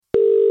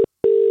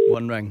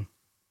One ring.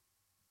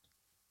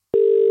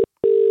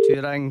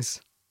 Two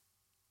rings.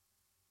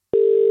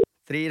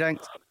 Three rings.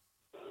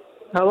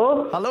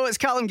 Hello? Hello, it's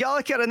Callum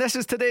Gallagher, and this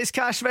is today's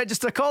cash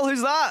register call.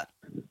 Who's that?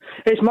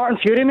 It's Martin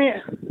Fury, mate.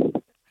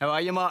 How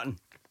are you, Martin?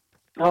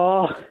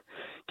 Oh,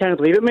 can't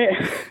believe it, mate.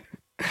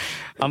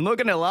 I'm not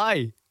going to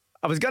lie.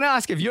 I was going to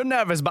ask if you're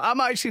nervous, but I'm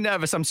actually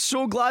nervous. I'm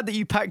so glad that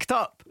you picked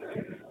up.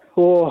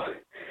 Oh,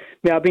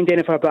 mate, I've been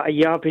doing it for about a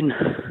year.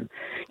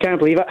 Can't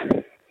believe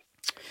it.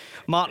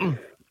 Martin,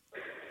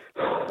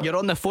 you're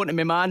on the phone to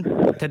me, man.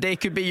 Today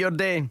could be your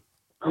day.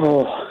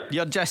 Oh,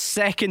 You're just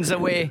seconds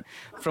away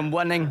from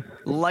winning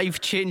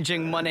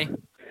life-changing money.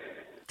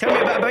 Tell me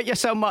a bit about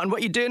yourself, Martin. What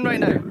are you doing right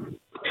now?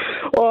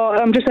 oh,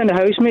 I'm just in the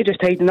house, mate, just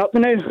tidying up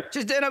now.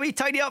 Just doing a wee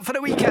tidy up for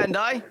the weekend,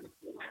 aye?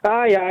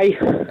 Aye.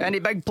 Any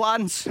big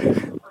plans?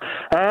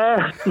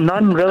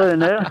 None really,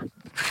 no.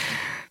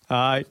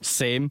 Aye,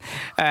 same.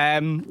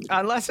 And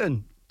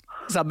listen,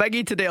 it's a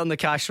biggie today on the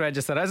cash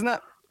register, isn't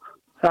it?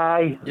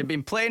 Aye. You've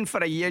been playing for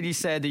a year, you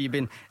said. You've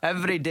been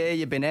every day,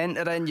 you've been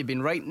entering, you've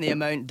been writing the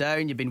amount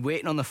down, you've been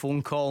waiting on the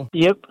phone call.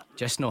 Yep.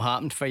 Just not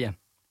happened for you.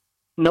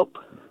 Nope.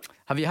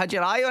 Have you had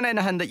your eye on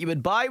anything that you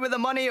would buy with the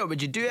money, or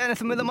would you do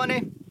anything with the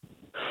money?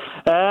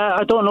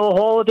 I don't know,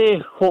 holiday,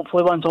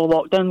 hopefully once all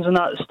lockdowns and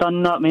that's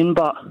done, that mean,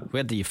 but...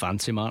 Where do you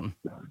fancy, Martin?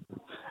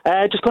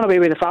 Just going away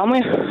with the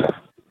family.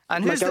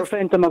 And My who's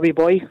girlfriend and my wee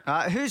boy.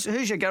 who's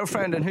your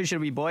girlfriend and who's your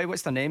wee boy?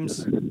 What's their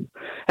names?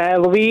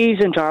 Louise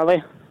and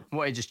Charlie.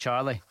 What age is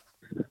Charlie?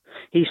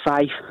 He's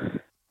 5.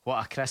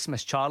 What a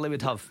Christmas Charlie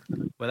would have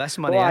with this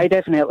money. Oh, eh? aye,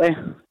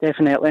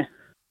 definitely.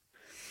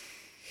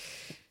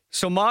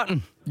 So,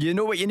 Martin, you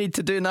know what you need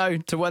to do now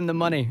to win the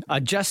money. I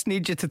just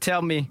need you to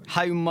tell me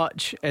how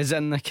much is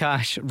in the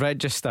cash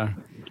register.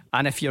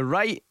 And if you're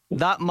right,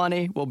 that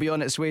money will be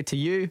on its way to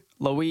you,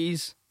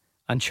 Louise,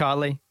 and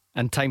Charlie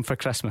in time for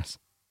Christmas.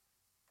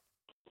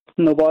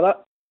 No bother.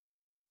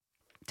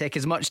 Take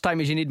as much time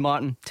as you need,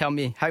 Martin. Tell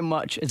me how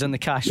much is in the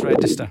cash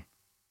register.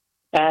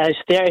 It's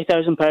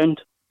 £30,000.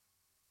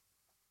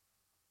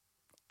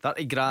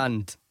 30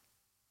 grand.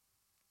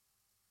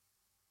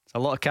 It's a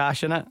lot of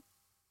cash in it.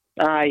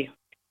 Aye.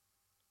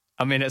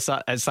 I mean, it's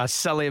a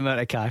silly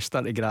amount of cash,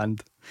 30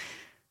 grand.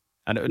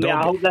 And it would Yeah,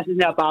 I all be, hope this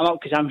isn't a bam up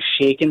because I'm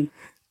shaking.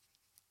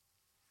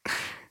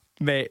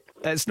 mate,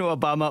 it's not a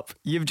bum up.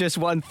 You've just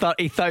won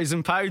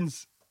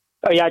 £30,000.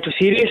 Are you actually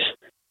serious?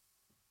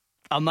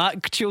 I'm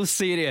actual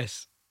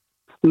serious.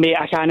 Mate,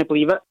 I can't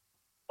believe it.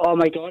 Oh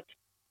my god.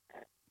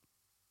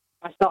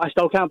 I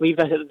still can't believe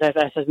this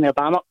isn't a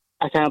bam up.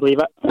 I can't believe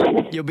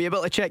it. You'll be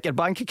able to check your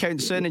bank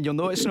account soon and you'll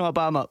know it's not a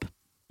bam up.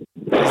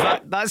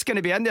 'Cause that's going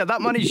to be in there.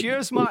 That money's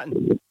yours,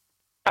 Martin.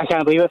 I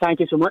can't believe it. Thank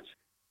you so much.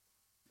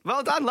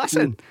 Well done,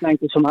 listen.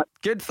 Thank you so much.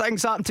 Good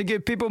things happen to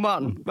good people,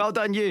 Martin. Well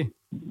done, you.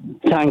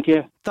 Thank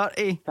you.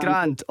 30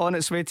 grand on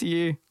its way to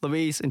you,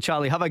 Louise and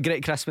Charlie. Have a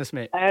great Christmas,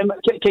 mate. Can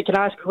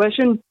I ask a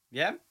question?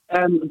 Yeah?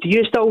 Do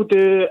you still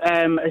do,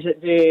 is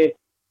it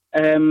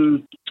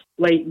the,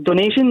 like,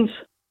 donations?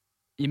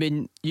 You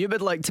mean you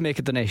would like to make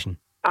a donation?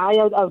 I'd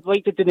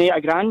like to donate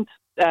 £1,000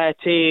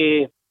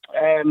 to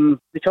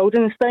the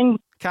children's thing.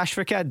 Cash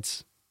for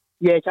kids?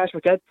 Yeah, Cash for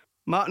Kids.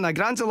 Martin,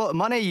 £1,000's a lot of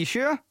money, are you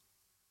sure?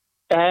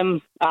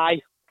 Aye.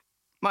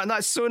 Martin,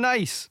 that's so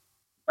nice.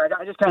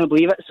 I just can't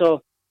believe it,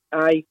 so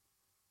aye.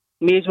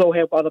 May as well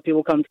help other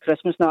people come to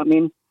Christmas, know what I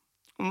mean?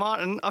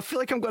 Martin, I feel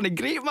like I'm going to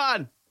grieve,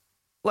 man.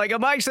 Like,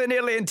 I'm actually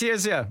nearly in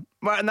tears here.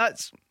 Martin,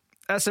 that's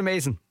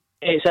amazing.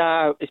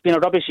 It's been a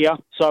rubbish year,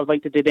 so I'd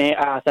like to donate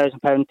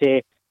 £1,000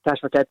 to Cash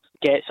for Kids,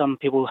 get some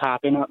people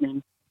happy, know what I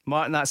mean?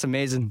 Martin, that's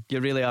amazing. You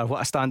really are.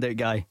 What a standout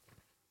guy.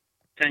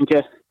 Thank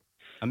you.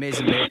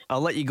 Amazing, mate.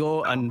 I'll let you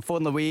go and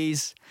phone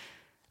Louise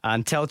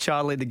and tell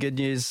Charlie the good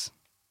news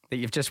that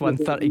you've just won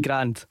 30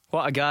 grand.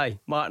 What a guy.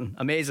 Martin,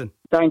 amazing.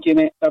 Thank you,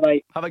 mate.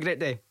 Bye-bye. Have a great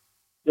day.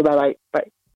 Bye-bye. Bye.